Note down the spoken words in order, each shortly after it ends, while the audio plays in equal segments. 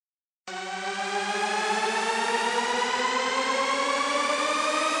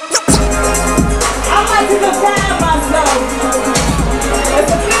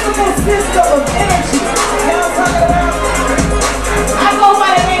system of energy. You know what I'm talking about? I go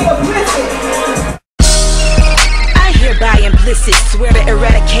by the name of Implicit. I hereby implicit swear to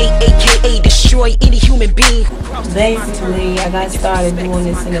eradicate, aka destroy any human being. Basically, I got started doing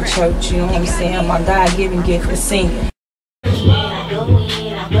this in the church, you know what I'm saying? My God-given gift for singing. I go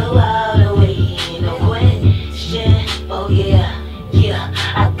in, I go all the way, no question. Oh yeah, yeah.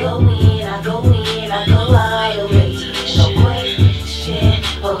 I go in, I go in, I go all the way, no question.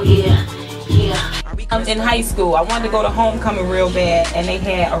 Oh yeah, yeah. In high school, I wanted to go to homecoming real bad, and they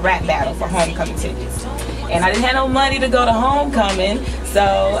had a rap battle for homecoming tickets. And I didn't have no money to go to homecoming,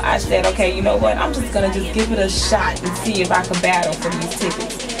 so I said, okay, you know what? I'm just gonna give it a shot and see if I can battle for these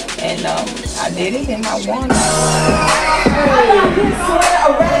tickets. And I did it, and I won. I got here to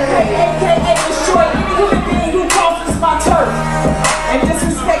eradicate, aka destroy any human being who crosses my turf and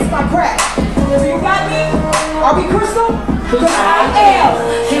disrespects my craft. So you got me? Are we crystal? Because I am.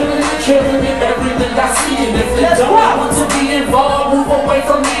 Killing it, everything I see. And if they don't want to be involved, move away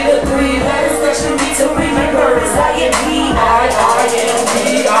from me to breathe. That is what you need to remember. It's I-M-P.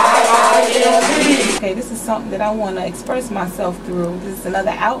 Okay, this is something that I want to express myself through. This is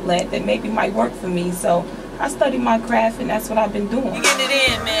another outlet that maybe might work for me. So I study my craft, and that's what I've been doing. We getting it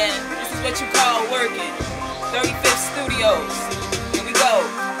in, man. This is what you call working. 35th Studios. Here we go.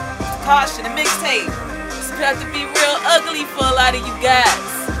 Caution, the mixtape. It's about to be real ugly for a lot of you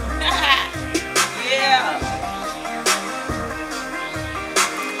guys.